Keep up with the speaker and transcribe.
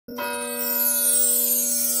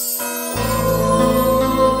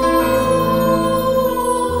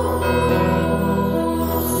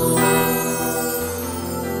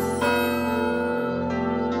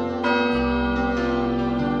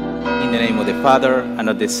Father, and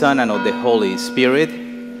of the Son, and of the Holy Spirit.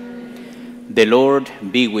 The Lord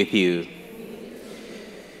be with you.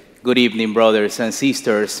 Good evening, brothers and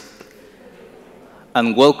sisters,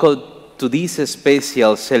 and welcome to this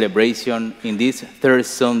special celebration in this third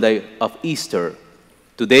Sunday of Easter.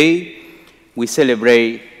 Today, we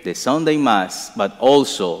celebrate the Sunday Mass, but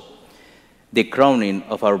also the crowning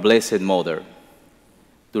of our Blessed Mother.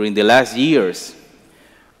 During the last years,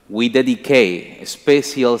 we dedicate a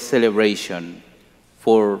special celebration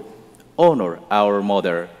for honor our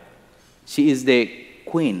Mother. She is the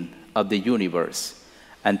Queen of the universe.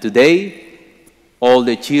 And today, all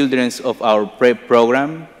the children of our prayer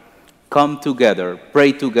program come together,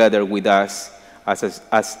 pray together with us as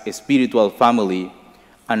a spiritual family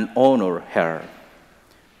and honor her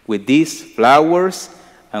with these flowers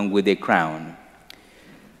and with the crown.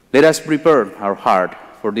 Let us prepare our heart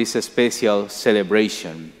for this special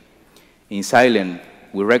celebration. In silence,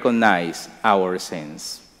 we recognize our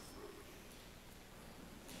sins.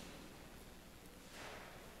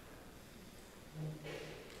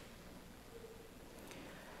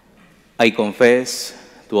 I confess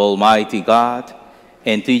to Almighty God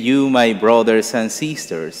and to you, my brothers and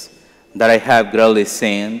sisters, that I have greatly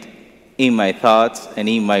sinned in my thoughts and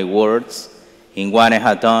in my words, in what I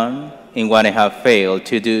have done, in what I have failed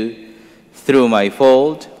to do, through my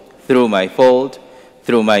fault,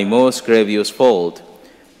 through my most grievous fault.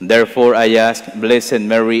 Therefore I ask Blessed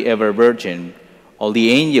Mary, ever Virgin, all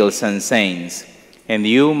the angels and saints, and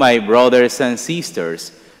you, my brothers and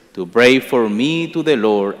sisters, to pray for me to the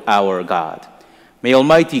Lord our God. May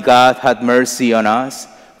Almighty God have mercy on us,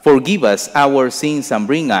 forgive us our sins, and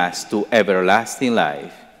bring us to everlasting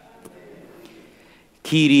life.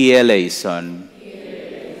 Kyrie eleison.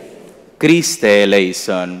 Christe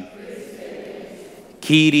eleison.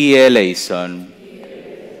 Kyrie eleison.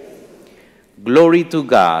 Glory to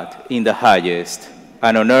God in the highest,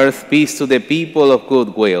 and on earth peace to the people of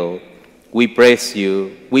good will. We praise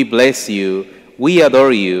you, we bless you, we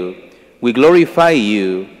adore you, we glorify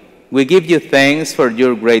you, we give you thanks for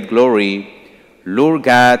your great glory, Lord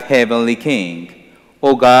God, Heavenly King,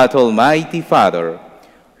 O God, Almighty Father,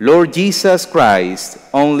 Lord Jesus Christ,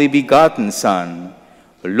 only begotten Son,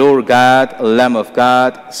 Lord God, Lamb of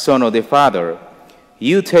God, Son of the Father,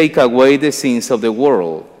 you take away the sins of the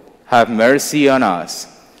world. Have mercy on us.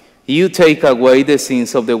 You take away the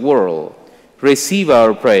sins of the world. Receive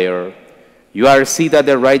our prayer. You are seated at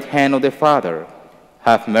the right hand of the Father.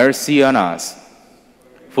 Have mercy on us.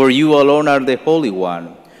 For you alone are the Holy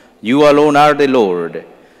One. You alone are the Lord.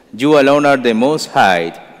 You alone are the Most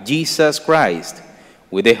High, Jesus Christ,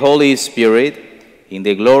 with the Holy Spirit, in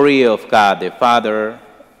the glory of God the Father.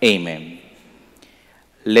 Amen.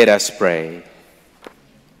 Let us pray.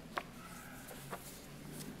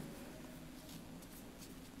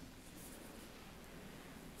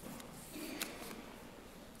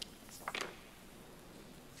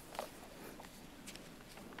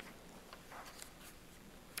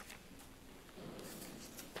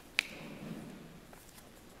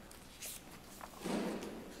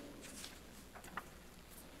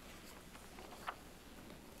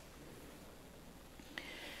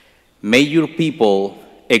 May your people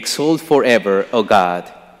exult forever, O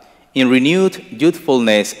God, in renewed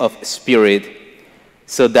youthfulness of spirit,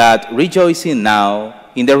 so that, rejoicing now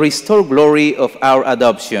in the restored glory of our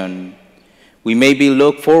adoption, we may be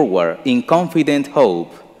looked forward in confident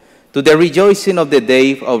hope to the rejoicing of the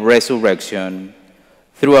day of resurrection.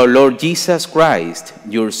 Through our Lord Jesus Christ,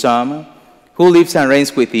 your Son, who lives and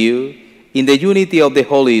reigns with you in the unity of the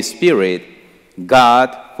Holy Spirit,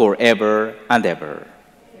 God, forever and ever.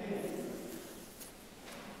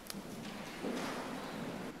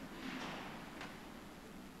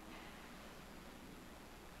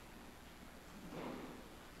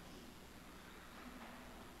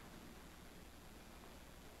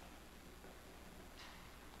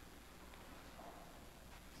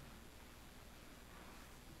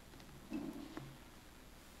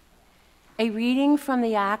 A reading from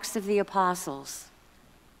the Acts of the Apostles.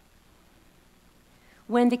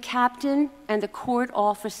 When the captain and the court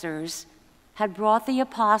officers had brought the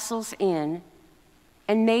apostles in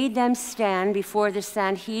and made them stand before the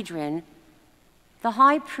Sanhedrin, the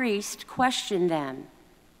high priest questioned them.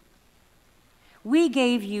 "We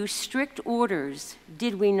gave you strict orders,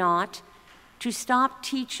 did we not, to stop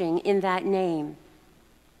teaching in that name?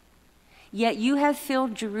 Yet you have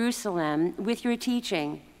filled Jerusalem with your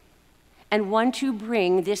teaching and want to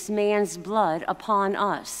bring this man's blood upon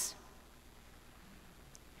us."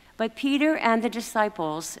 But Peter and the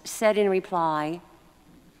disciples said in reply,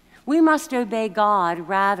 "We must obey God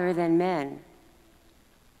rather than men.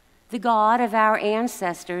 The God of our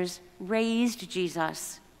ancestors raised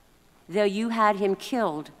Jesus, though you had him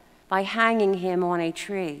killed by hanging him on a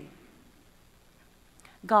tree.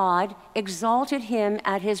 God exalted him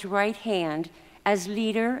at his right hand as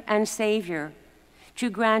leader and Savior to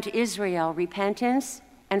grant Israel repentance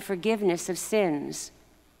and forgiveness of sins.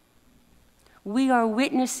 We are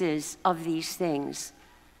witnesses of these things,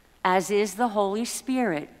 as is the Holy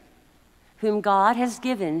Spirit, whom God has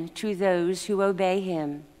given to those who obey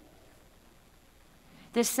him.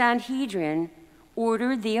 The Sanhedrin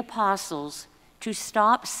ordered the apostles to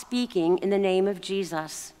stop speaking in the name of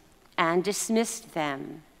Jesus and dismissed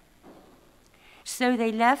them. So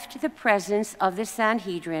they left the presence of the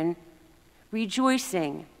Sanhedrin,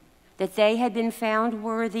 rejoicing that they had been found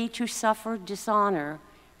worthy to suffer dishonor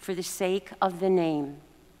for the sake of the name.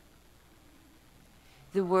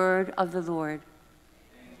 The word of the Lord.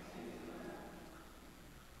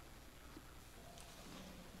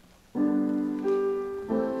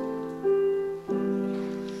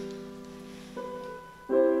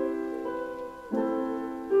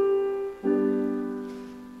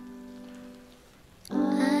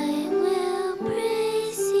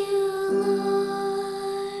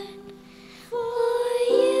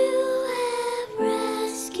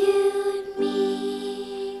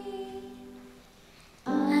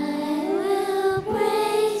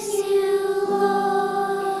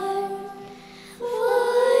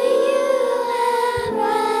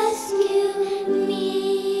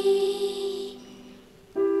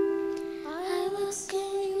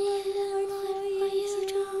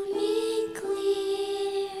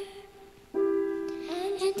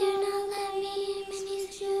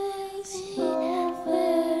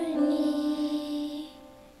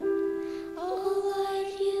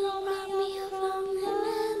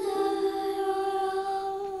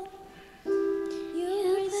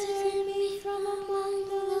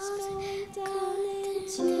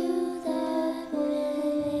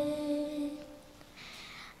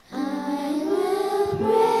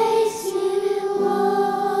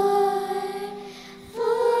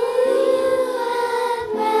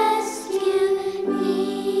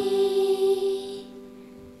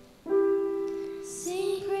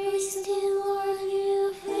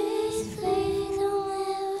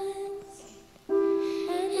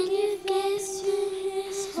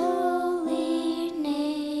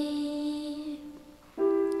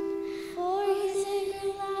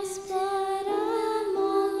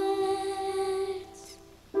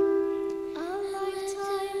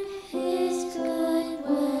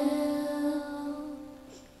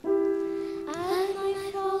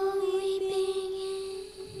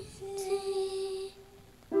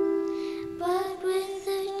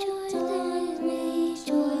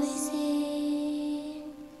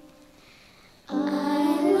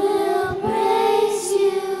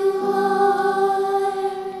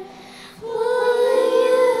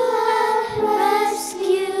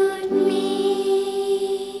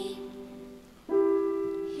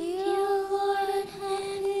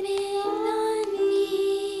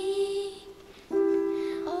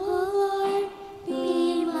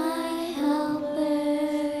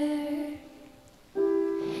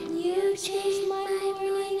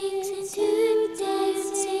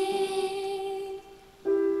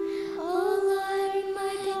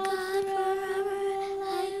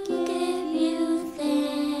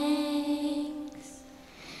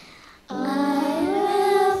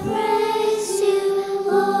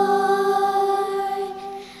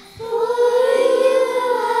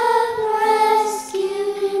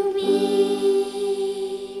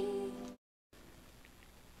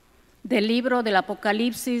 Del libro del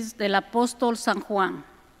Apocalipsis del apóstol San Juan.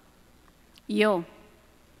 Yo,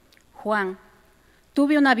 Juan,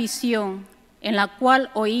 tuve una visión en la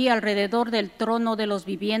cual oí alrededor del trono de los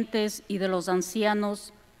vivientes y de los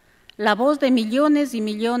ancianos la voz de millones y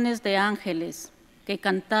millones de ángeles que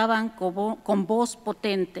cantaban con voz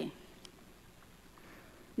potente.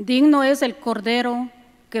 Digno es el Cordero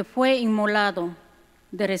que fue inmolado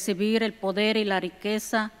de recibir el poder y la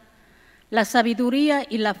riqueza, la sabiduría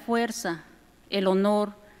y la fuerza, el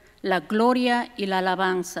honor, la gloria y la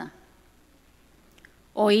alabanza.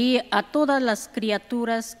 Oí a todas las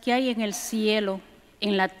criaturas que hay en el cielo,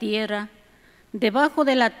 en la tierra, debajo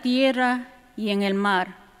de la tierra y en el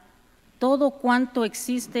mar, todo cuanto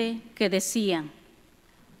existe, que decían: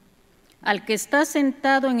 al que está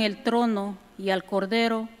sentado en el trono y al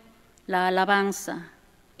Cordero, la alabanza,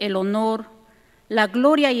 el honor, la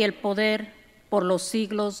gloria y el poder por los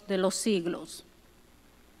siglos de los siglos.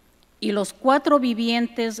 Y los 4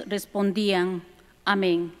 vivientes respondían: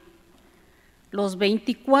 amén. Los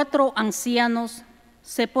 24 ancianos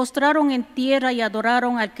se postraron en tierra y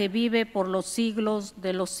adoraron al que vive por los siglos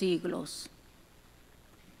de los siglos.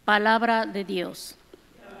 Palabra de Dios.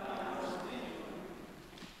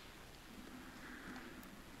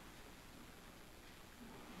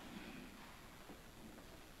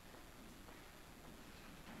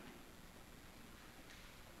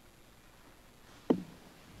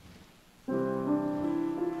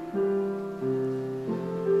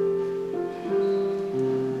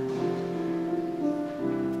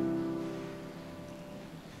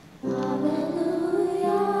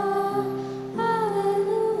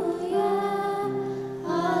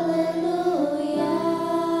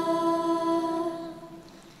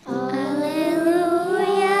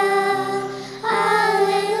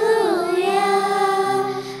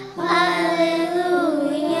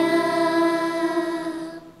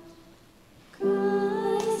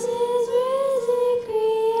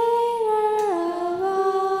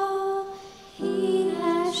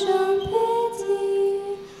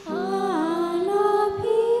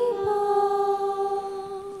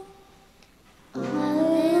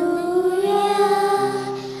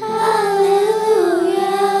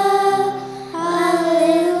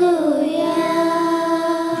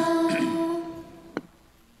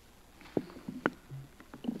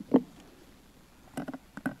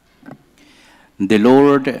 The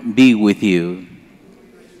Lord be with you.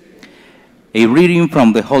 A reading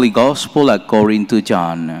from the Holy Gospel according to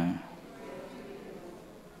John.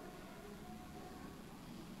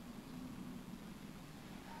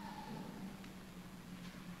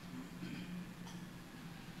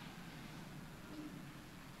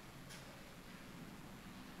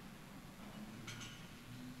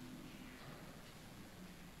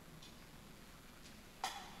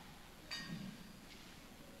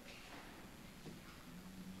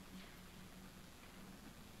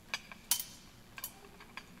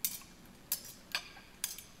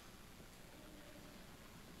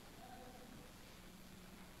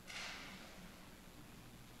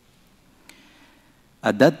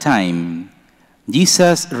 At that time,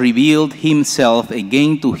 Jesus revealed himself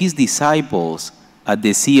again to his disciples at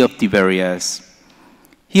the Sea of Tiberias.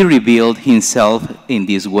 He revealed himself in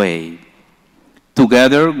this way.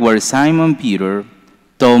 Together were Simon Peter,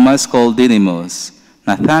 Thomas called Didymus,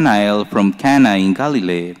 Nathanael from Cana in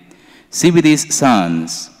Galilee, Zebedee's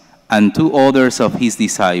sons, and 2 others of his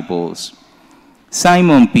disciples.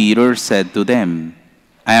 Simon Peter said to them,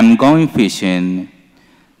 "I am going fishing."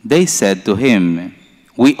 They said to him,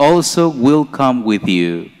 "We also will come with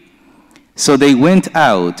you." So they went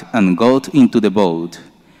out and got into the boat,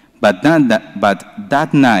 but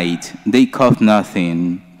that night they caught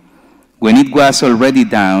nothing. When it was already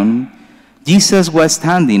dawn, Jesus was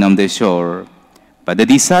standing on the shore, but the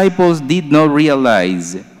disciples did not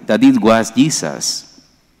realize that it was Jesus.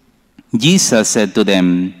 Jesus said to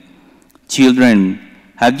them, "Children,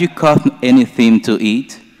 have you caught anything to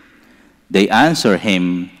eat?" They answered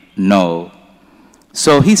him, "No."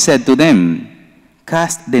 So he said to them,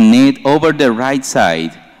 "Cast the net over the right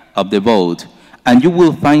side of the boat, and you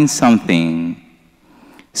will find something."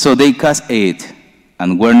 So they cast it,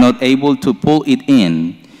 and were not able to pull it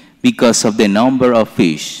in because of the number of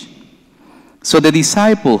fish. So the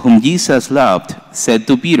disciple whom Jesus loved said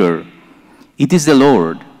to Peter, "It is the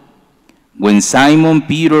Lord." When Simon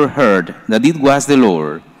Peter heard that it was the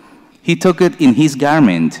Lord, he took it in his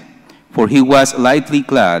garment, for he was lightly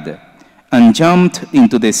clad, and jumped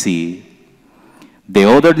into the sea. The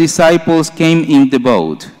other disciples came in the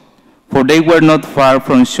boat, for they were not far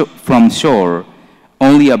from shore,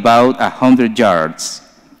 only about 100 yards,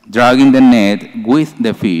 dragging the net with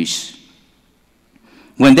the fish.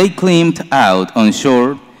 When they climbed out on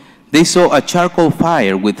shore, they saw a charcoal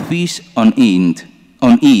fire with fish on it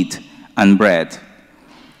and bread.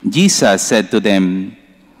 Jesus said to them,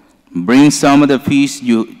 "Bring some of the fish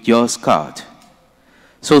you just caught."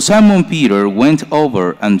 So Simon Peter went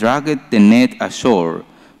over and dragged the net ashore,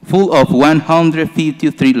 full of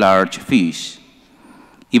 153 large fish.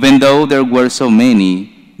 Even though there were so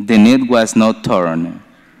many, the net was not torn.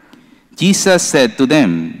 Jesus said to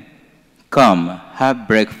them, "Come, have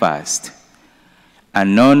breakfast."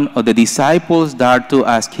 And none of the disciples dared to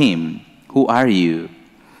ask him, "Who are you?"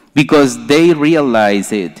 because they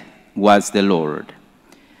realized it was the Lord.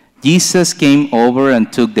 Jesus came over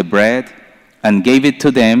and took the bread and gave it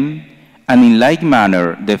to them, and in like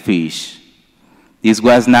manner the fish. This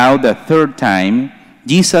was now the 3rd time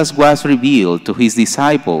Jesus was revealed to his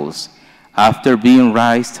disciples after being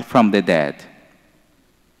raised from the dead.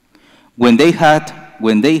 When they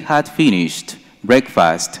had finished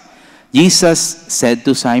breakfast, Jesus said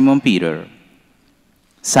to Simon Peter,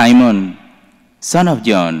 "Simon, son of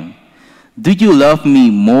John, Do you love me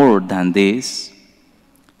more than this?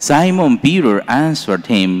 Simon Peter answered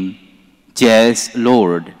him, Yes,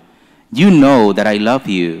 Lord, you know that I love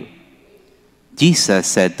you. Jesus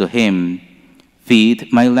said to him,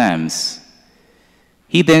 Feed my lambs.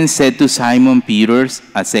 He then said to Simon Peter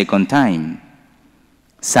a second time,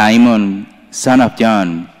 Simon, son of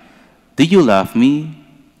John, do you love me?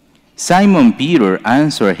 Simon Peter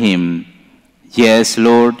answered him, Yes,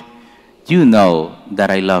 Lord, you know that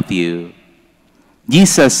I love you.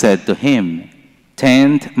 Jesus said to him,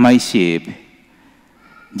 Tend my sheep.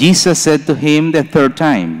 Jesus said to him the third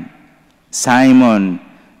time, Simon,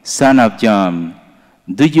 son of John,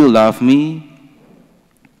 do you love me?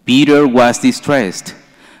 Peter was distressed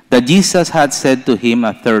that Jesus had said to him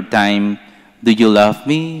a third time, Do you love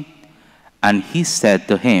me? And he said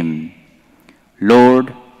to him,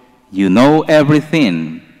 Lord, you know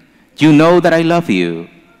everything. You know that I love you.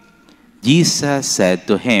 Jesus said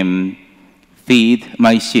to him, Feed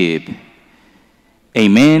my sheep.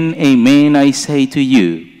 Amen, amen, I say to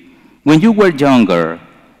you, when you were younger,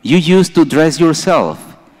 you used to dress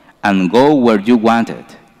yourself and go where you wanted.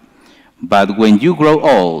 But when you grow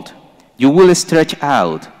old, you will stretch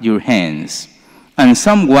out your hands, and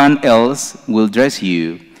someone else will dress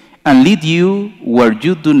you and lead you where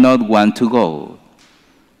you do not want to go.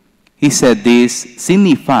 He said this,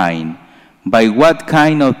 signifying by what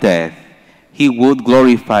kind of death he would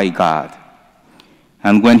glorify God.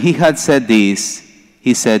 And when he had said this,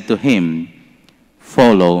 he said to him,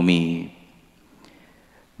 Follow me.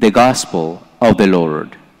 The Gospel of the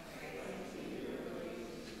Lord.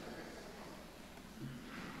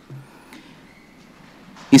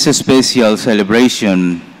 It's a special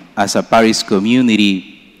celebration as a parish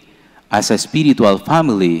community, as a spiritual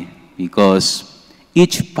family, because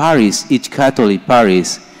each parish, each Catholic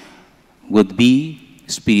parish would be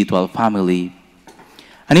a spiritual family.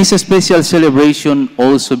 And it's a special celebration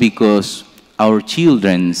also because our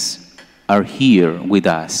children are here with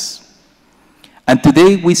us. And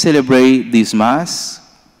today we celebrate this Mass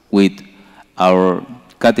with our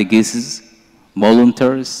catechists,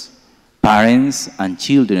 volunteers, parents, and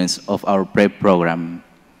children of our prep program.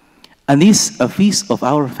 And it's a feast of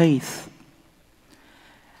our faith.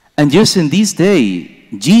 And just in this day,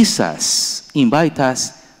 Jesus invites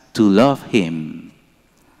us to love him.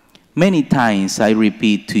 Many times I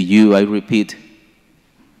repeat to you as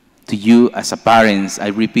a parent, I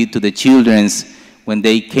repeat to the children when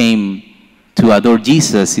they came to adore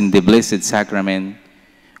Jesus in the Blessed Sacrament,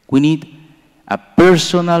 we need a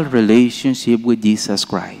personal relationship with Jesus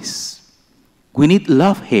Christ. We need to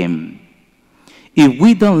love him. If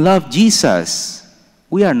we don't love Jesus,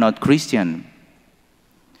 we are not Christian.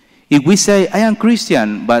 If we say, I am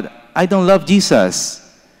Christian, but I don't love Jesus,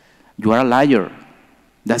 you are a liar.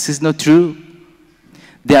 That is not true.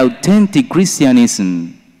 The authentic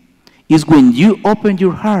Christianism is when you open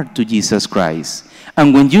your heart to Jesus Christ,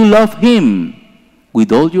 and when you love him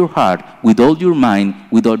with all your heart, with all your mind,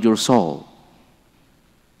 with all your soul.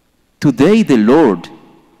 Today the Lord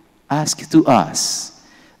asks to us,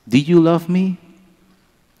 do you love me?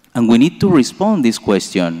 And we need to respond this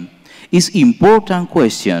question. It's an important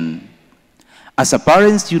question. As a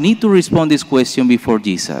parent, you need to respond this question before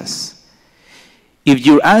Jesus. If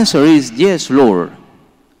your answer is, yes, Lord,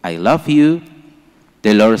 I love you,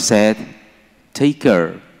 the Lord said, take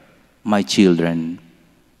care, my children.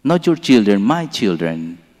 Not your children, my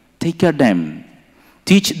children. Take care of them.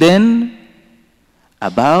 Teach them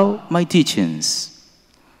about my teachings.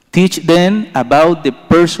 Teach them about the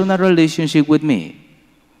personal relationship with me.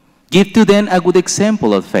 Give to them a good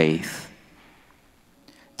example of faith.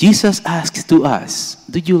 Jesus asks to us,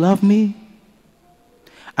 do you love me?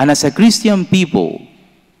 And as a Christian people,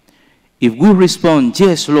 if we respond,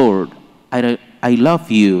 yes, Lord, I love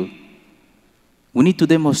you, we need to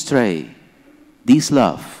demonstrate this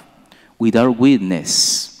love with our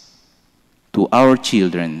witness to our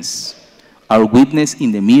children, our witness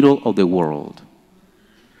in the middle of the world.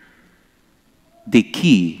 The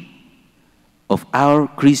key of our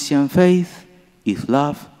Christian faith is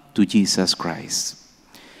love to Jesus Christ.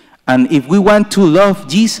 And if we want to love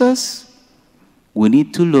Jesus, we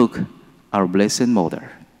need to look at our Blessed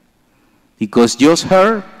Mother. Because just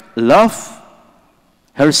her loved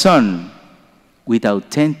her son with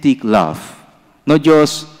authentic love. Not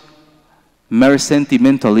just mere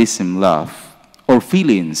sentimentalism love or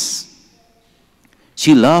feelings.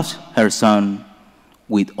 She loved her son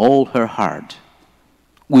with all her heart,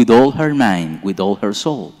 with all her mind, with all her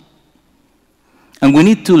soul. And we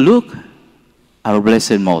need to look at our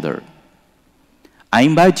Blessed Mother. I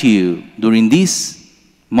invite you during this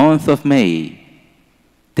month of May,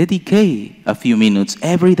 dedicate a few minutes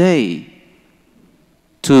every day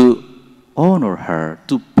to honor her,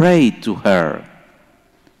 to pray to her.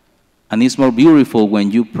 And it's more beautiful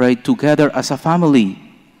when you pray together as a family.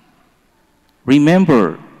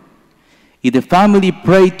 Remember, if the family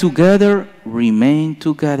pray together, remain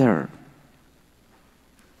together.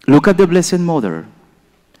 Look at the Blessed Mother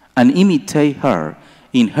and imitate her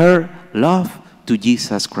in her love to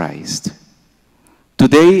Jesus Christ.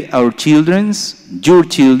 Today, our children's, your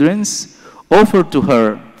children's, offer to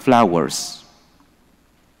her flowers.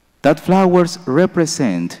 That flowers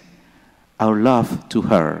represent our love to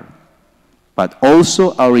her, but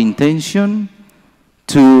also our intention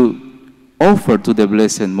to offer to the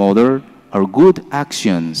Blessed Mother our good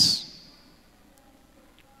actions,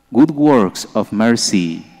 good works of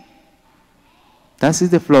mercy. That is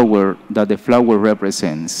the flower that the flower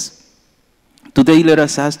represents. Today, let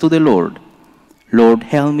us ask to the Lord, Lord,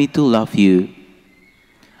 help me to love you.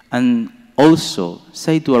 And also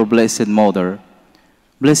say to our Blessed Mother,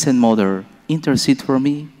 Blessed Mother, intercede for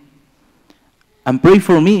me. And pray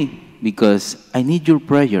for me, because I need your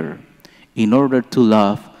prayer in order to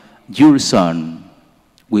love your Son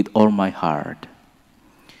with all my heart.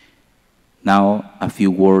 Now, a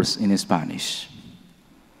few words in Spanish.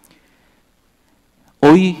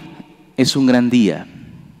 Hoy es un gran día.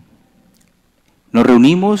 Nos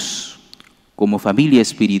reunimos como familia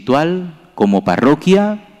espiritual, como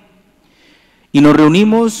parroquia, y nos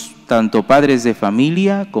reunimos tanto padres de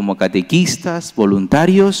familia como catequistas,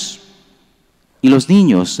 voluntarios y los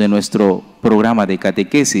niños de nuestro programa de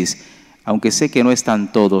catequesis, aunque sé que no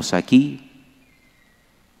están todos aquí.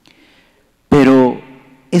 Pero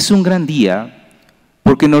es un gran día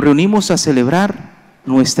porque nos reunimos a celebrar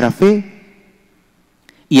nuestra fe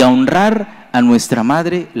y a honrar a nuestra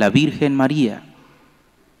Madre, la Virgen María.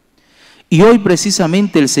 Y hoy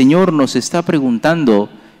precisamente el Señor nos está preguntando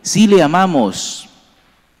si le amamos,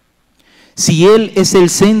 si Él es el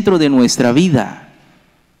centro de nuestra vida.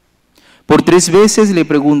 Por 3 veces le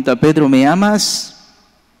pregunta a Pedro, ¿me amas?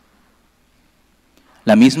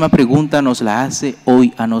 La misma pregunta nos la hace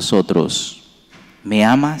hoy a nosotros. ¿Me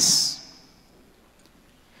amas?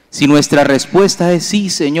 Si nuestra respuesta es sí,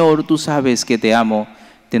 Señor, tú sabes que te amo,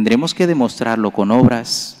 tendremos que demostrarlo con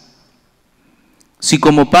obras. Si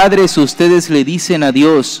como padres ustedes le dicen a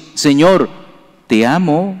Dios, Señor, te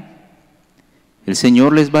amo, el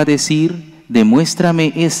Señor les va a decir,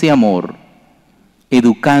 demuéstrame ese amor,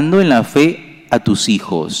 educando en la fe a tus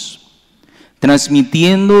hijos,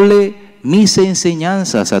 transmitiéndole mis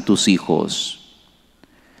enseñanzas a tus hijos,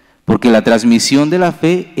 porque la transmisión de la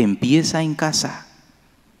fe empieza en casa.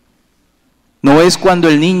 No es cuando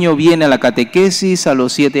el niño viene a la catequesis a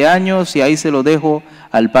los 7 años y ahí se lo dejo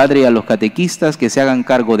al padre y a los catequistas que se hagan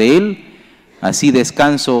cargo de él, así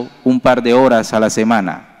descanso un par de horas a la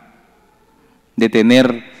semana de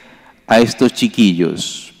tener a estos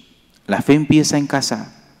chiquillos. La fe empieza en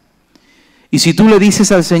casa. Y si tú le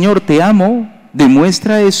dices al Señor, te amo,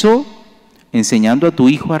 demuestra eso enseñando a tu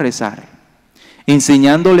hijo a rezar,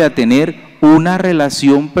 enseñándole a tener una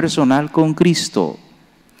relación personal con Cristo,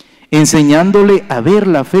 enseñándole a ver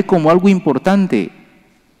la fe como algo importante,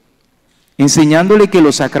 enseñándole que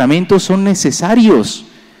los sacramentos son necesarios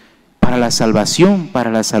para la salvación,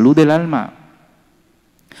 para la salud del alma.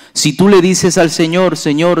 Si tú le dices al Señor,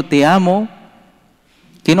 Señor, te amo,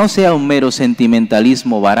 que no sea un mero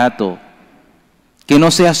sentimentalismo barato, que no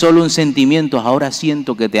sea solo un sentimiento, ahora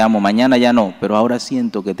siento que te amo, mañana ya no, pero ahora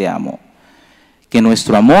siento que te amo. Que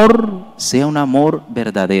nuestro amor sea un amor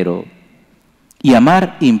verdadero. Y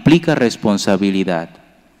amar implica responsabilidad.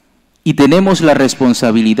 Y tenemos la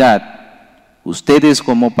responsabilidad, ustedes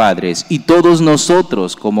como padres y todos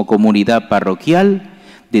nosotros como comunidad parroquial,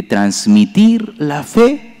 de transmitir la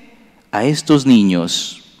fe a estos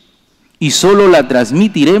niños. Y solo la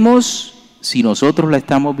transmitiremos si nosotros la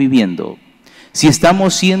estamos viviendo, si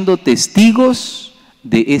estamos siendo testigos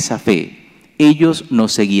de esa fe. Ellos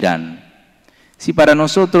nos seguirán. Si para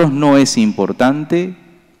nosotros no es importante,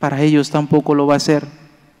 para ellos tampoco lo va a ser.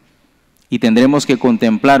 Y tendremos que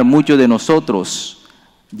contemplar muchos de nosotros,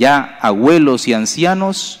 ya abuelos y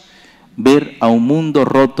ancianos, ver a un mundo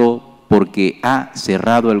roto porque ha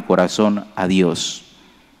cerrado el corazón a Dios.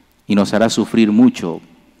 Y nos hará sufrir mucho.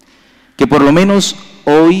 Que por lo menos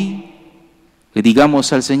hoy le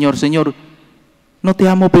digamos al Señor, Señor, no te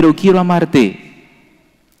amo, pero quiero amarte.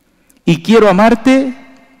 Y quiero amarte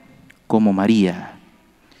como María.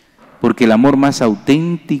 Porque el amor más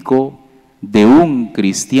auténtico de un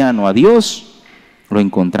cristiano a Dios lo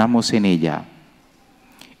encontramos en ella.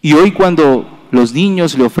 Y hoy cuando los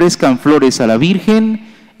niños le ofrezcan flores a la Virgen,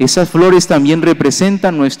 esas flores también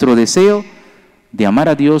representan nuestro deseo de amar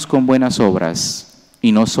a Dios con buenas obras,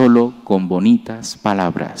 y no solo con bonitas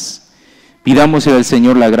palabras. Pidámosle al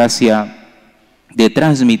Señor la gracia de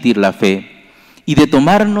transmitir la fe y de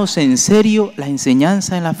tomarnos en serio la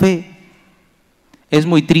enseñanza en la fe. Es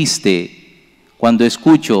muy triste cuando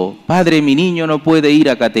escucho, padre, mi niño no puede ir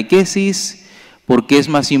a catequesis porque es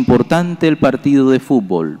más importante el partido de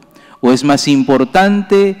fútbol, o es más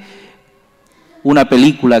importante una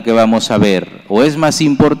película que vamos a ver, o es más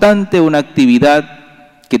importante una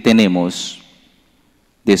actividad que tenemos.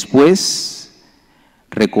 Después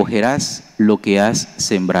recogerás lo que has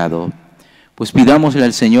sembrado. Pues pidámosle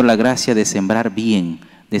al Señor la gracia de sembrar bien,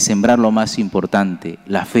 de sembrar lo más importante,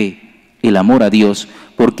 la fe, el amor a Dios,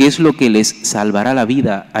 porque es lo que les salvará la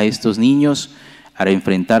vida a estos niños para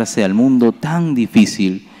enfrentarse al mundo tan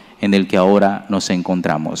difícil en el que ahora nos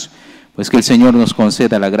encontramos. Pues que el Señor nos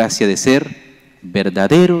conceda la gracia de ser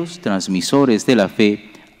verdaderos transmisores de la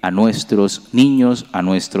fe a nuestros niños, a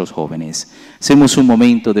nuestros jóvenes. Hacemos un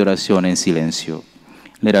momento de oración en silencio.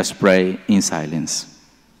 Let us pray in silence.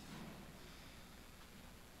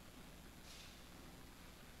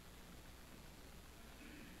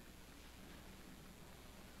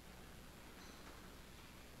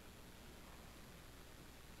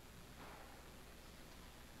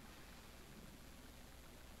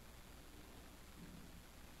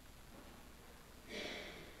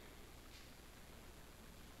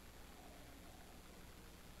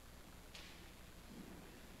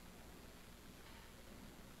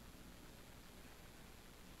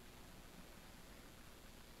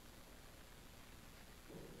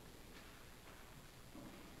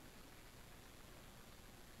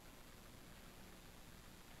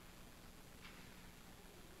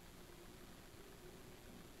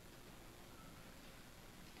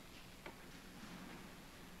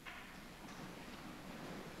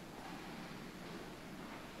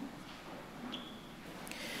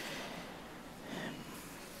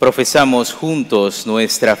 Profesamos juntos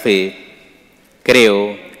nuestra fe.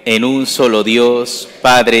 Creo en un solo Dios,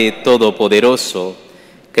 Padre Todopoderoso,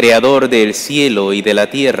 Creador del cielo y de la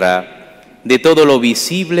tierra, de todo lo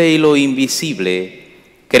visible y lo invisible.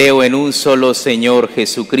 Creo en un solo Señor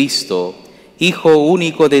Jesucristo, Hijo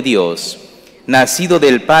único de Dios, nacido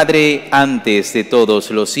del Padre antes de todos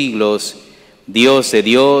los siglos, Dios de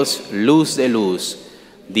Dios, luz de luz,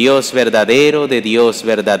 Dios verdadero de Dios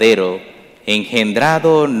verdadero,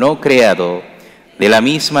 engendrado, no creado, de la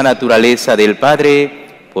misma naturaleza del Padre,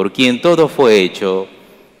 por quien todo fue hecho,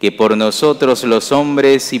 que por nosotros los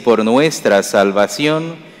hombres y por nuestra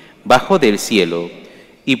salvación bajó del cielo,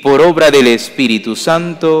 y por obra del Espíritu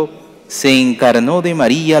Santo se encarnó de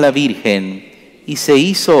María la Virgen, y se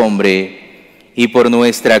hizo hombre, y por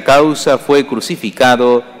nuestra causa fue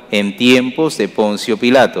crucificado en tiempos de Poncio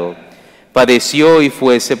Pilato, padeció y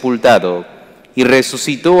fue sepultado, y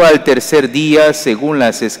resucitó al tercer día según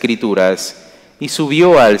las Escrituras, y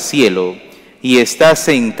subió al cielo, y está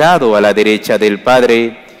sentado a la derecha del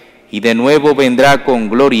Padre, y de nuevo vendrá con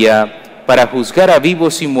gloria para juzgar a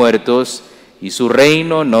vivos y muertos, y su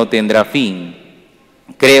reino no tendrá fin.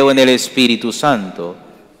 Creo en el Espíritu Santo,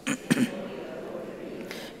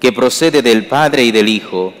 que procede del Padre y del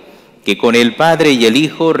Hijo, que con el Padre y el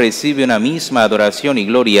Hijo recibe una misma adoración y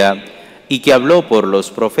gloria, y que habló por los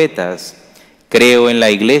profetas. Creo en la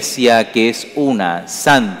Iglesia, que es una,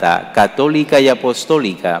 santa, católica y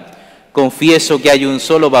apostólica. Confieso que hay un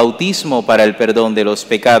solo bautismo para el perdón de los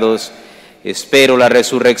pecados. Espero la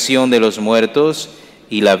resurrección de los muertos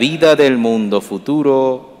y la vida del mundo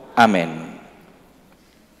futuro. Amén.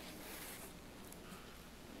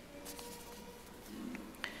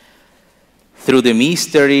 Through the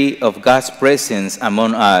mystery of God's presence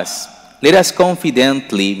among us, let us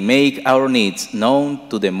confidently make our needs known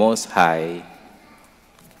to the Most High.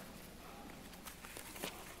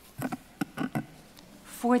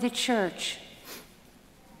 For the Church,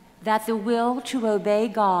 that the will to obey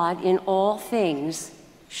God in all things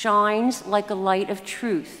shines like a light of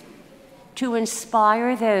truth, to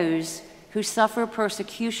inspire those who suffer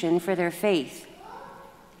persecution for their faith.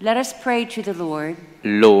 Let us pray to the Lord.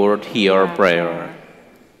 Lord, hear our prayer.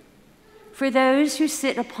 For those who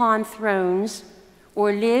sit upon thrones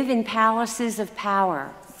or live in palaces of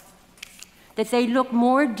power, that they look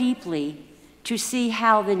more deeply to see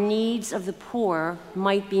how the needs of the poor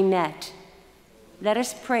might be met. Let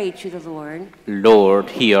us pray to the Lord. Lord,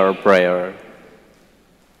 hear our prayer.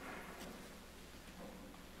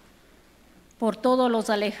 Por todos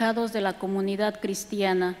los alejados de la comunidad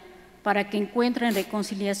cristiana, para que encuentren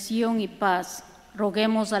reconciliación y paz,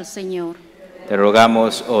 roguemos al Señor. Te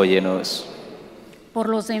rogamos, óyenos. Por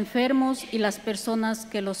los enfermos y las personas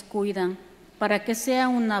que los cuidan, para que sea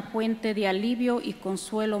una fuente de alivio y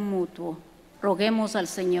consuelo mutuo. Roguemos al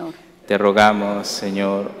Señor. Te rogamos,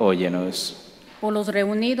 Señor, óyenos. Por los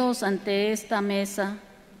reunidos ante esta mesa,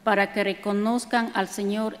 para que reconozcan al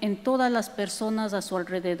Señor en todas las personas a su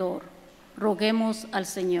alrededor. Roguemos al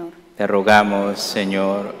Señor. Te rogamos,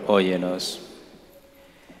 Señor, óyenos.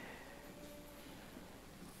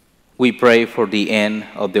 We pray for the end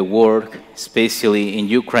of the work, especially in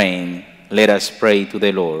Ukraine. Let us pray to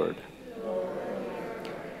the Lord.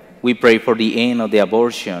 We pray for the end of the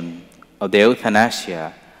abortion, of the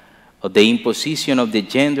euthanasia, of the imposition of the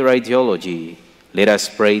gender ideology. Let us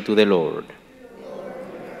pray to the Lord.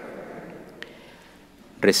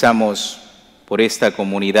 Rezamos por esta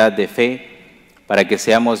comunidad de fe para que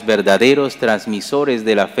seamos verdaderos transmisores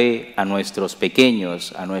de la fe a nuestros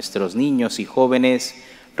pequeños, a nuestros niños y jóvenes.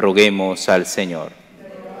 Roguemos al Señor.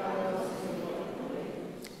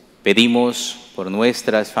 Pedimos por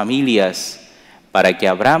nuestras familias para que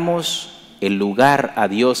abramos el lugar a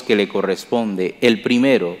Dios que le corresponde, el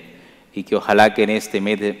primero, y que ojalá que en este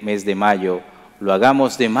mes de mayo lo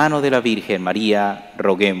hagamos de mano de la Virgen María.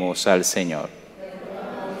 Roguemos al Señor.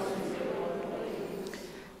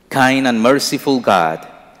 Kind and merciful God,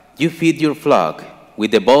 you feed your flock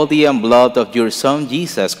with the body and blood of your Son,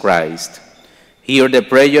 Jesus Christ. Hear the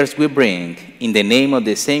prayers we bring in the name of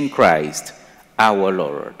the same Christ, our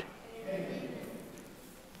Lord.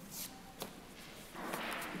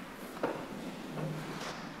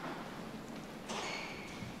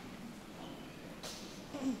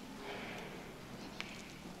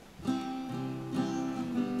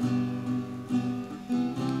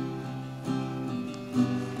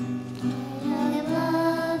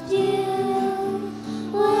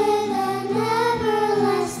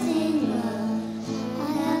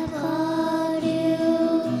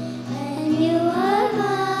 You are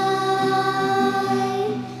mine.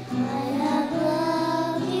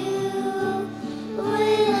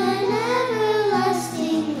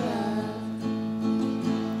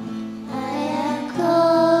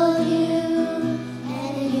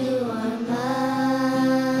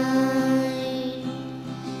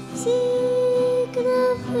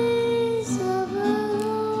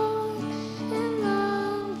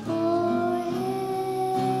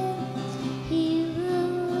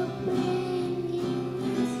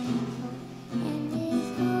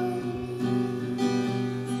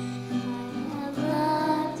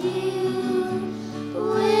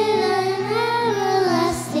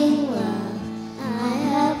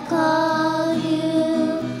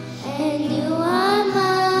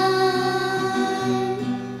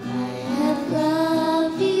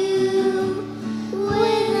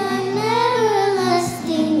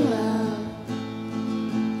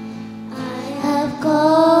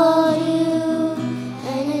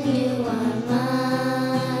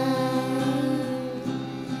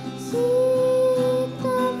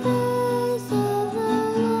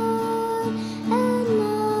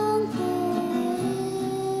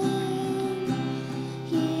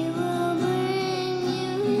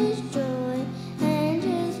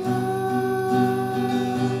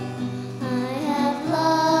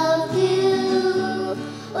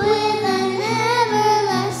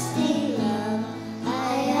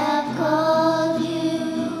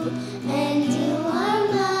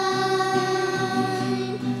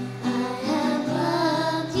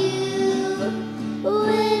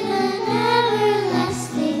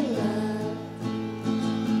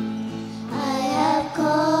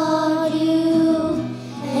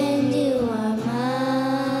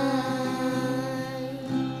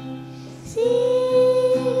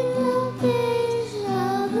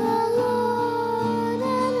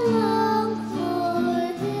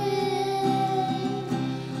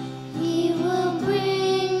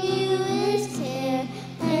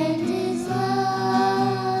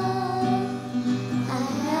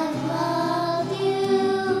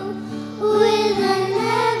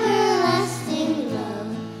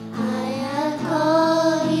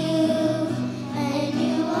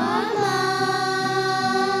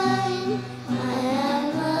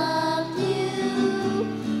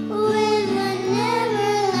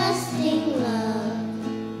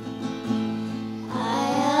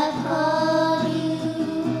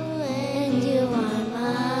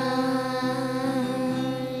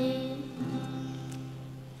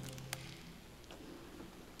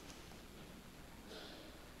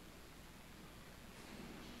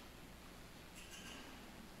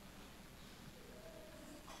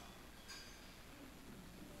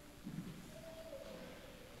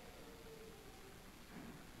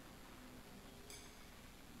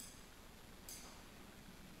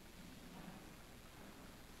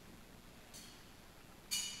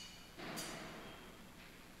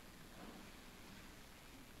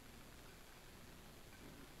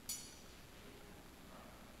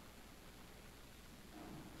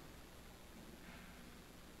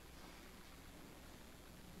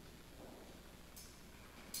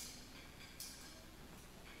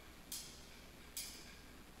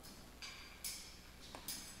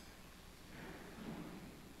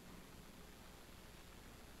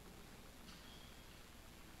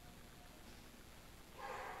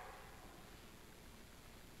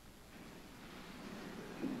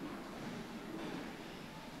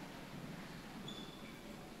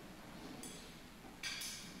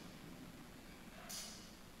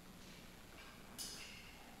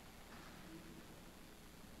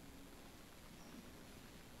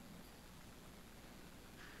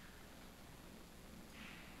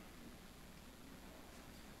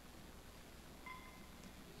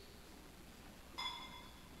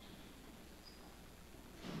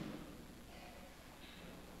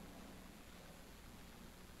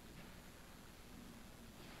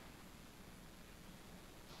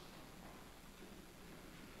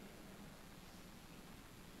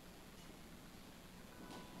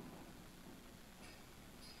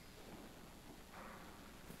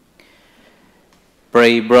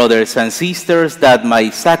 Pray, brothers and sisters, that my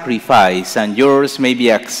sacrifice and yours may be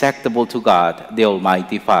acceptable to God, the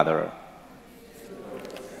Almighty Father.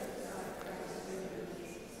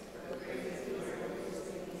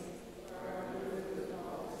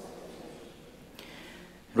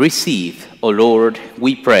 Receive, O Lord,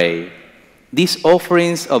 we pray, these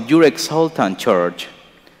offerings of your exultant church,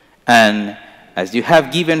 and as you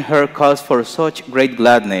have given her cause for such great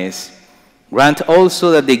gladness, grant also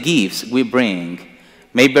that the gifts we bring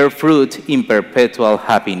may bear fruit in perpetual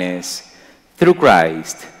happiness. Through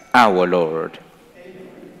Christ our Lord.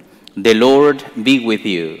 Amen. The Lord be with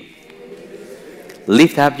you.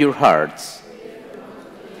 Lift up your hearts.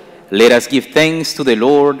 Let us give thanks to the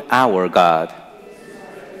Lord our God.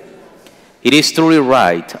 It is truly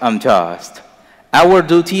right and just, our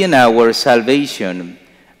duty and our salvation,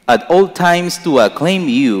 at all times to acclaim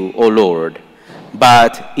you, O Lord,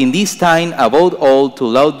 but in this time above all to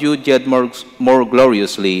laud you yet more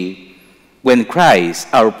gloriously, when Christ,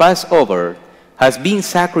 our Passover, has been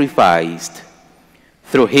sacrificed.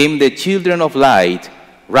 Through him the children of light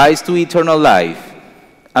rise to eternal life,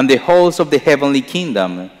 and the halls of the heavenly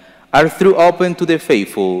kingdom are through open to the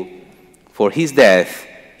faithful. For his death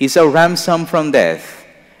is a ransom from death,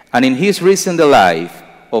 and in his risen the life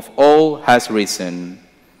of all has risen.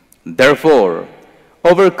 Therefore,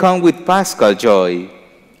 overcome with paschal joy,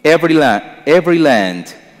 every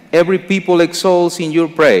land, every people exalts in your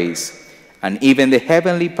praise, and even the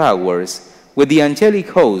heavenly powers with the angelic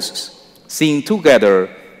hosts sing together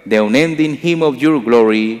the unending hymn of your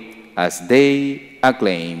glory as they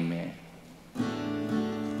acclaim.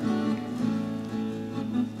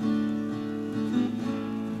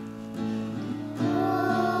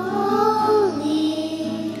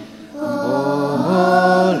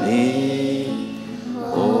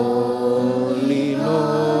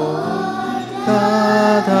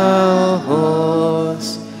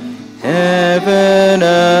 Heaven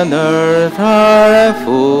and earth are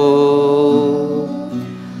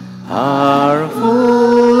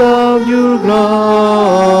full of your glory.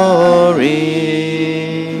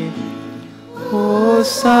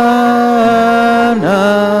 Hosanna,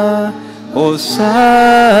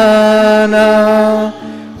 Hosanna,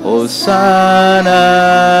 Hosanna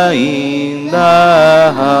in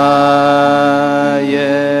the highest.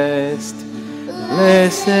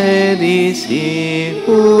 Blessed is he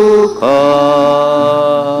who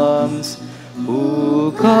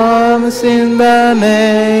comes in the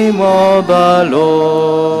name of the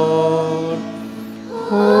Lord.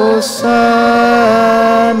 Hosanna,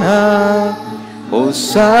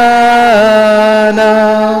 Hosanna,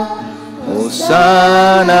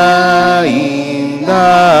 Hosanna in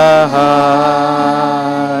the highest.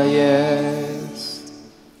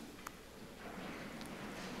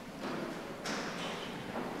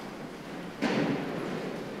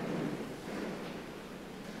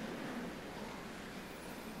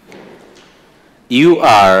 You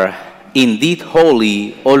are indeed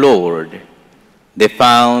holy, O Lord, the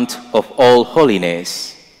fount of all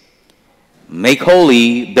holiness. Make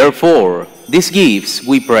holy, therefore, these gifts,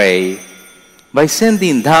 we pray, by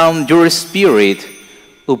sending down your Spirit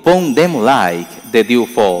upon them like the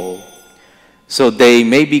dewfall, so they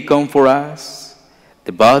may become for us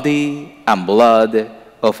the body and blood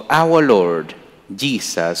of our Lord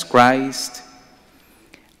Jesus Christ.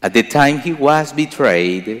 At the time he was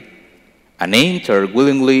betrayed and entered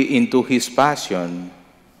willingly into his passion,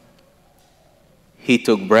 he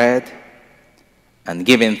took bread and,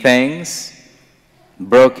 giving thanks,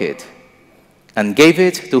 broke it and gave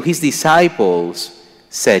it to his disciples,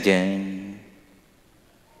 saying,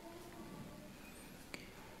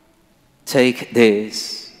 "Take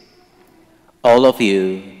this, all of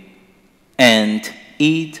you, and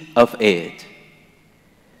eat of it,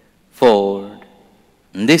 for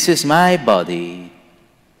this is my body,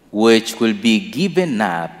 which will be given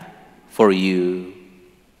up for you."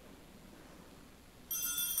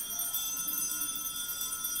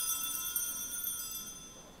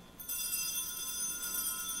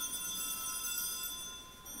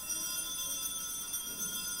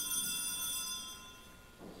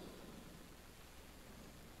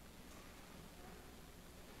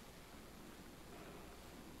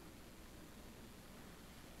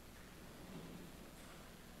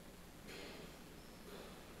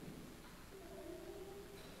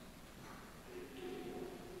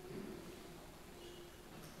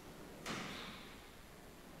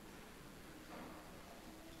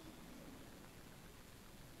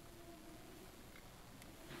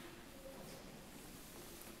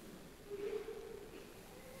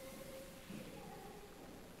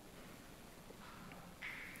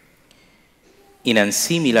 In a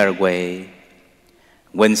similar way,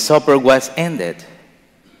 When supper was ended,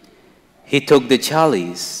 he took the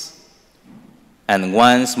chalice, and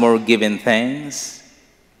once more giving thanks,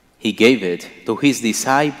 he gave it to his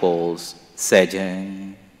disciples,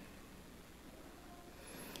 saying,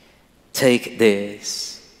 "Take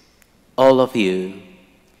this, all of you,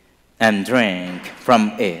 and drink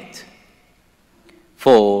from it.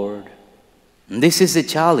 For this is the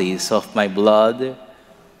chalice of my blood,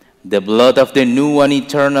 the blood of the new and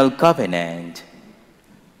eternal covenant,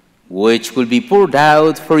 which will be poured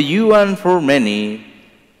out for you and for many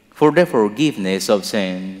for the forgiveness of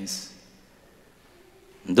sins.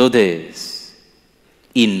 Do this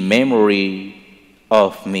in memory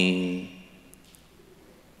of me."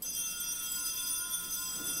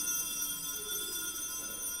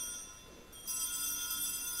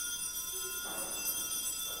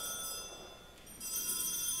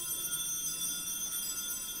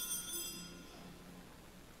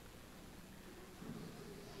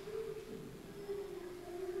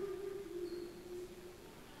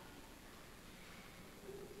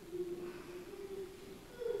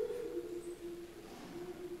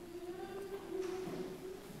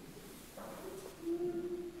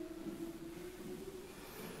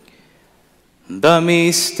 The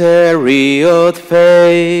mystery of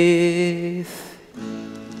faith.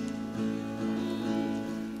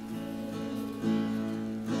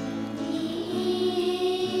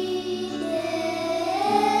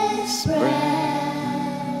 This bread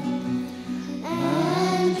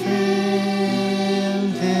and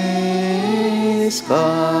drink this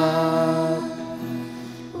cup,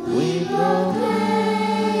 we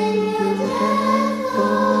proclaim your death, O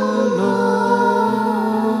Lord,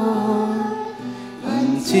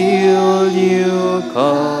 till you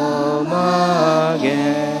come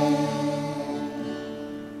again.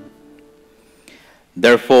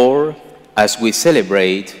 Therefore, as we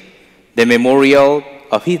celebrate the memorial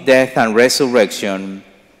of his death and resurrection,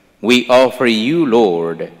 we offer you,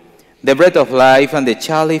 Lord, the bread of life and the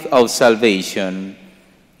chalice of salvation,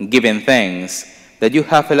 giving thanks that you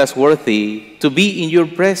have felt us worthy to be in your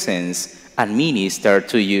presence and minister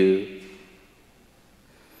to you.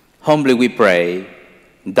 Humbly we pray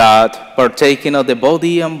that, partaking of the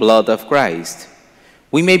body and blood of Christ,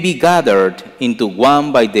 we may be gathered into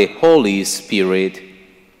one by the Holy Spirit.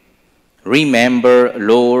 Remember,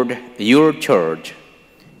 Lord, your church,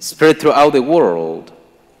 spread throughout the world,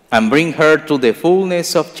 and bring her to the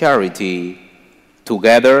fullness of charity,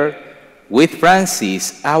 together with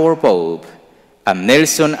Francis, our Pope, and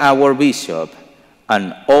Nelson, our Bishop,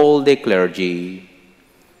 and all the clergy.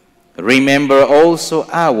 Remember also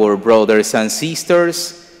our brothers and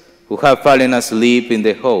sisters who have fallen asleep in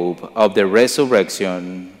the hope of the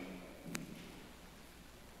resurrection.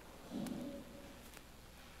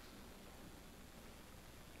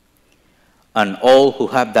 And all who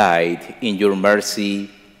have died in your mercy,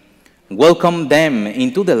 welcome them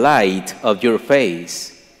into the light of your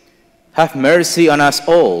face. Have mercy on us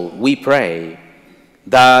all, we pray,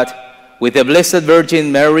 that with the Blessed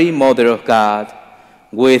Virgin Mary, Mother of God,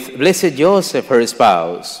 with Blessed Joseph, her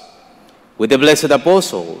spouse, with the blessed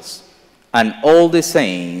apostles, and all the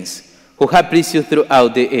saints who have pleased you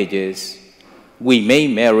throughout the ages, we may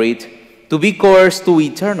merit to be heirs to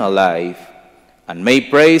eternal life, and may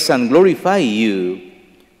praise and glorify you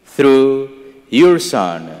through your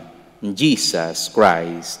Son, Jesus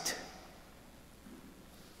Christ.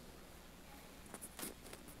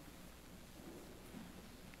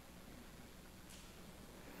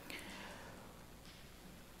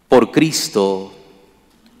 Por Cristo,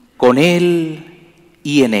 con Él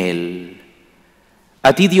y en Él,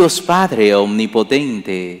 a ti Dios Padre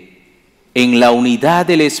omnipotente, en la unidad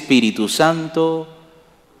del Espíritu Santo,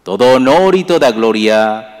 todo honor y toda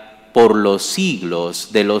gloria por los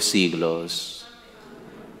siglos de los siglos.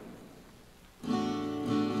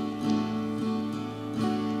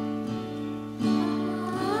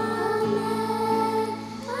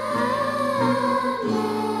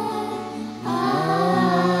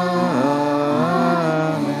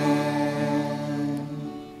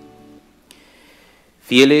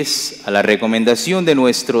 Fieles a la recomendación de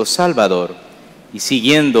nuestro Salvador y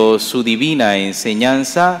siguiendo su divina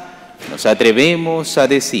enseñanza, nos atrevemos a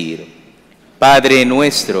decir: Padre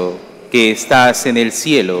nuestro que estás en el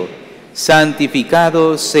cielo,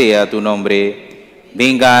 santificado sea tu nombre.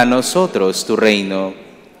 Venga a nosotros tu reino.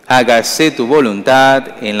 Hágase tu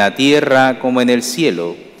voluntad en la tierra como en el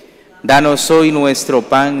cielo. Danos hoy nuestro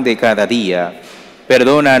pan de cada día.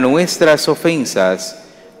 Perdona nuestras ofensas,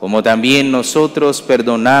 como también nosotros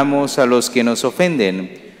perdonamos a los que nos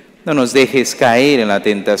ofenden. No nos dejes caer en la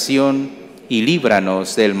tentación y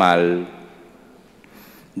líbranos del mal.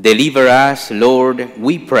 Deliver us, Lord,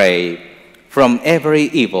 we pray, from every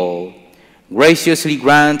evil. Graciously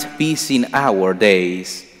grant peace in our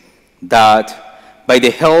days, that, by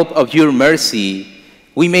the help of your mercy,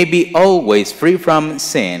 we may be always free from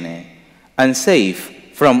sin and safe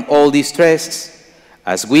from all distress,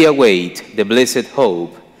 as we await the blessed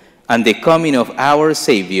hope and the coming of our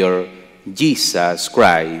Savior, Jesus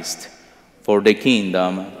Christ. For the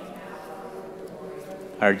kingdom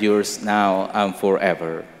are yours now and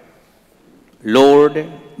forever. Lord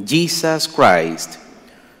Jesus Christ,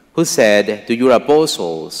 who said to your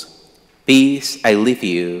apostles, "Peace I leave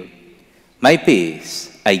you, my peace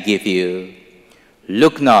I give you,"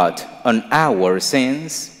 look not on our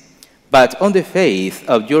sins, but on the faith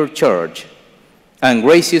of your church, and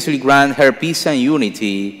graciously grant her peace and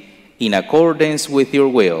unity in accordance with your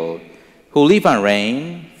will, who live and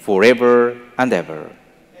reign forever and ever.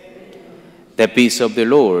 Amen. The peace of the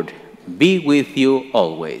Lord be with you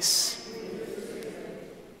always.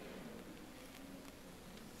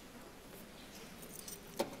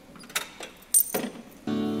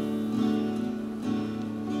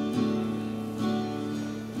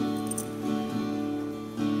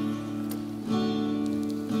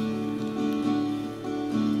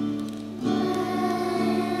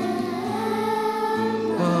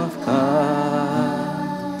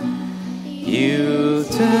 You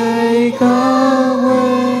take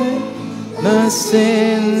away the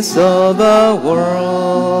sins of the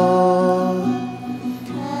world.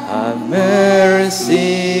 Have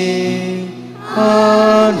mercy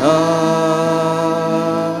on us.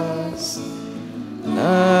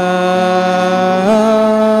 Lamb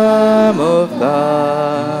of God.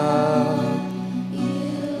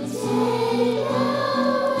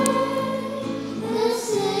 You take away the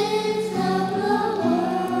sins of the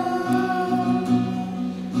world.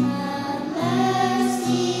 Have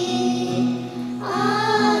mercy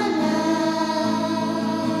on us.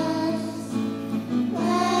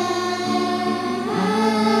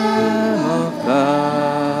 Lamb of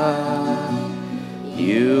God,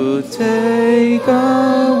 you take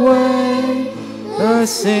away the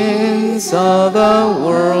sins of the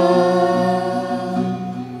world.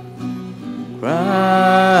 Grant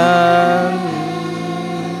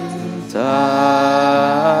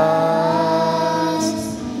us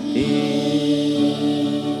peace.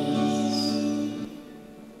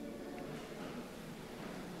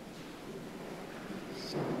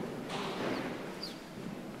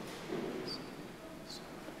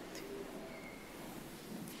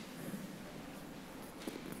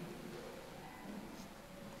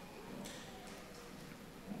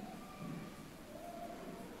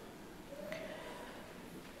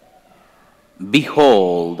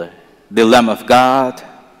 Behold the Lamb of God.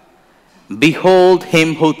 Behold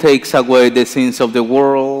him who takes away the sins of the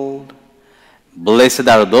world. Blessed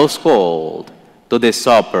are those called to the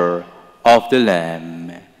supper of the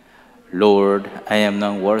Lamb. Lord, I am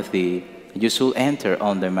not worthy you should enter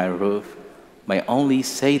under my roof. May only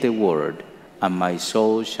say the word, and my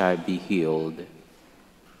soul shall be healed.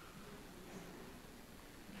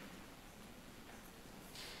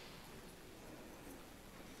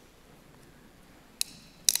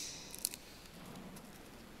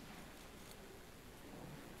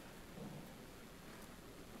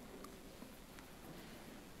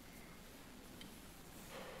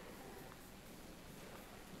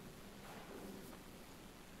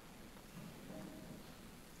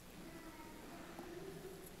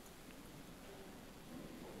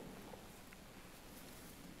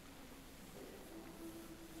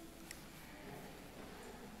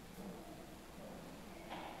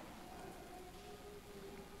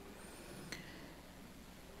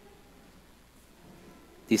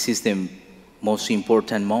 This is the most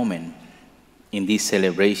important moment in this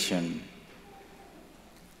celebration,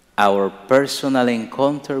 our personal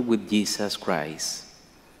encounter with Jesus Christ,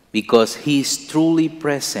 because he is truly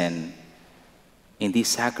present in this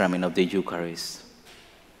sacrament of the Eucharist.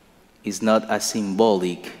 It's not a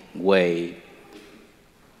symbolic way,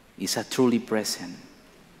 it's a truly present.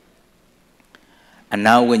 And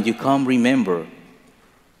now when you come, remember,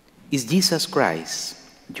 it's Jesus Christ,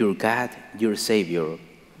 your God, your Savior.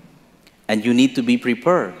 And you need to be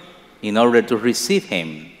prepared in order to receive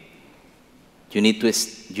him. You need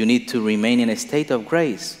to remain in a state of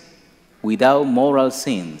grace without moral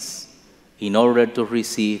sins in order to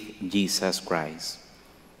receive Jesus Christ.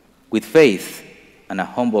 With faith and a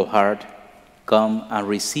humble heart, come and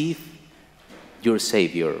receive your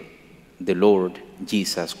Savior, the Lord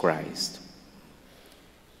Jesus Christ.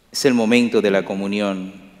 Es el momento de la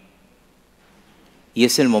comunión. Y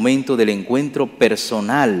es el momento del encuentro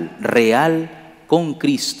personal, real, con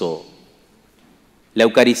Cristo. La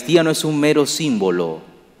Eucaristía no es un mero símbolo,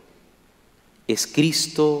 es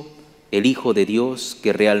Cristo, el Hijo de Dios,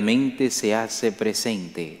 que realmente se hace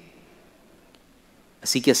presente.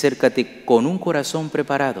 Así que acércate con un corazón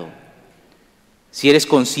preparado. Si eres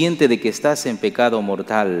consciente de que estás en pecado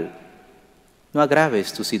mortal, no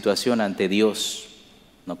agraves tu situación ante Dios,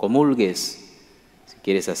 no comulgues. Si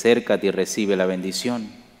quieres, acércate y recibe la bendición.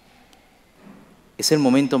 Es el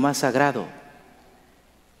momento más sagrado.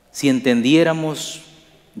 Si entendiéramos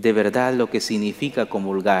de verdad lo que significa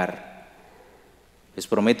comulgar, les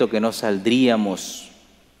prometo que no saldríamos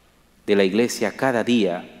de la iglesia cada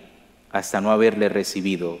día hasta no haberle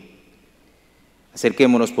recibido.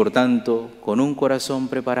 Acerquémonos, por tanto, con un corazón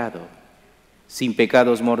preparado, sin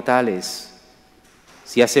pecados mortales.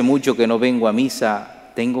 Si hace mucho que no vengo a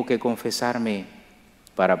misa, tengo que confesarme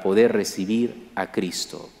para poder recibir a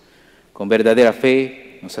Cristo. Con verdadera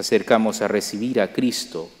fe nos acercamos a recibir a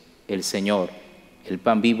Cristo, el Señor, el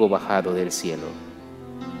pan vivo bajado del cielo.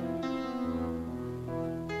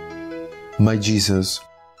 My Jesus,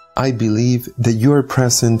 I believe that you are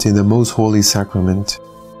present in the most holy sacrament.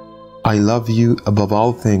 I love you above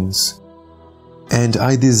all things, and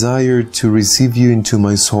I desire to receive you into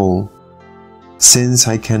my soul. Since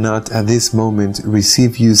I cannot at this moment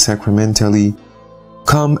receive you sacramentally,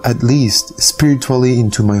 come at least spiritually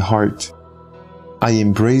into my heart. I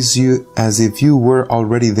embrace you as if you were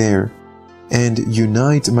already there, and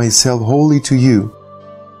unite myself wholly to you.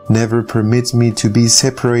 Never permit me to be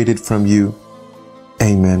separated from you.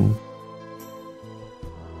 Amen.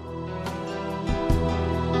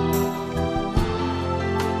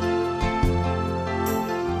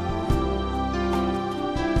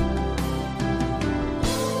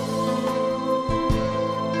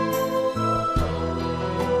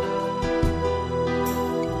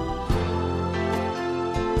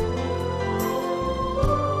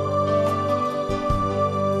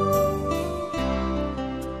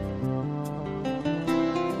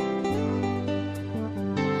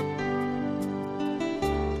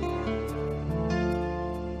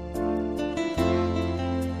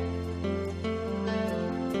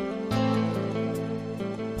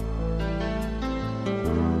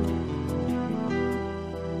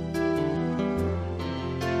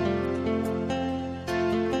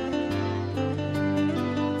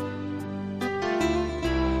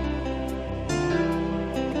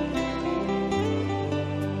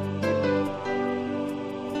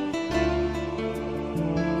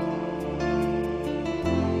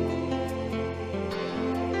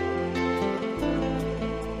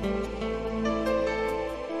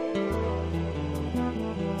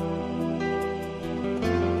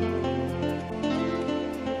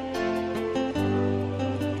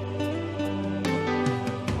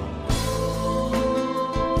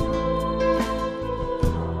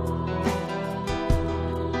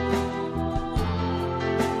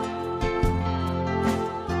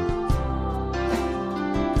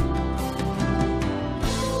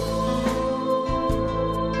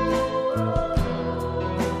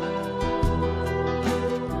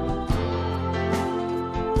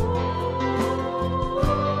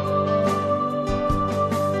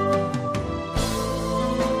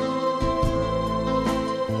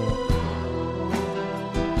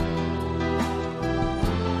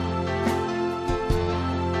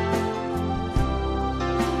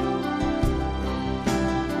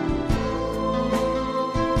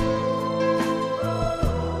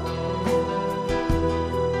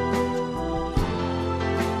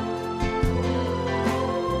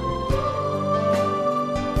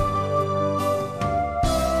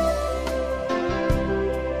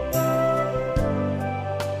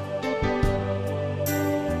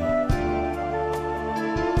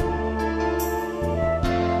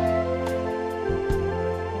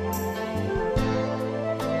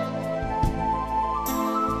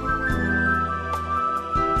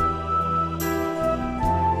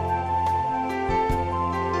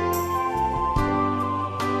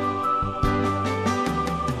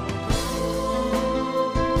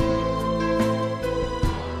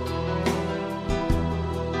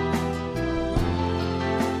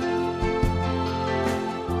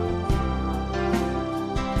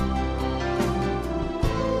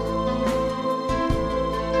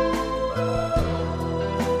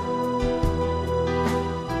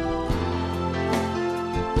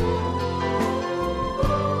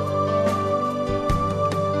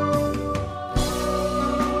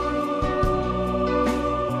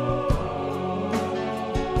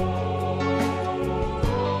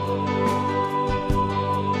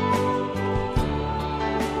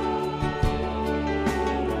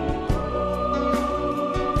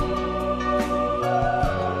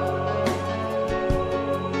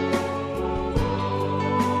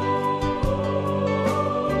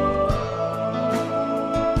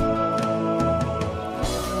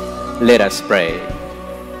 Let us pray.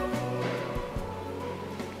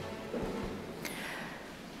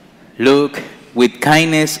 Look with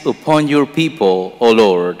kindness upon your people, O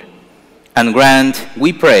Lord, and grant,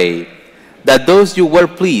 we pray, that those you were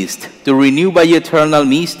pleased to renew by eternal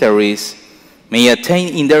mysteries may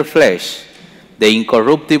attain in their flesh the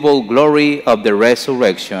incorruptible glory of the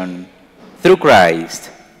resurrection, through Christ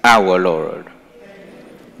our Lord.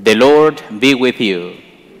 The Lord be with you.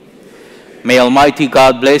 May Almighty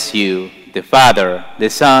God bless you, the Father, the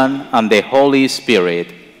Son, and the Holy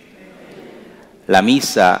Spirit. La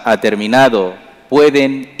misa ha terminado.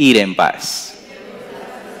 Pueden ir en paz.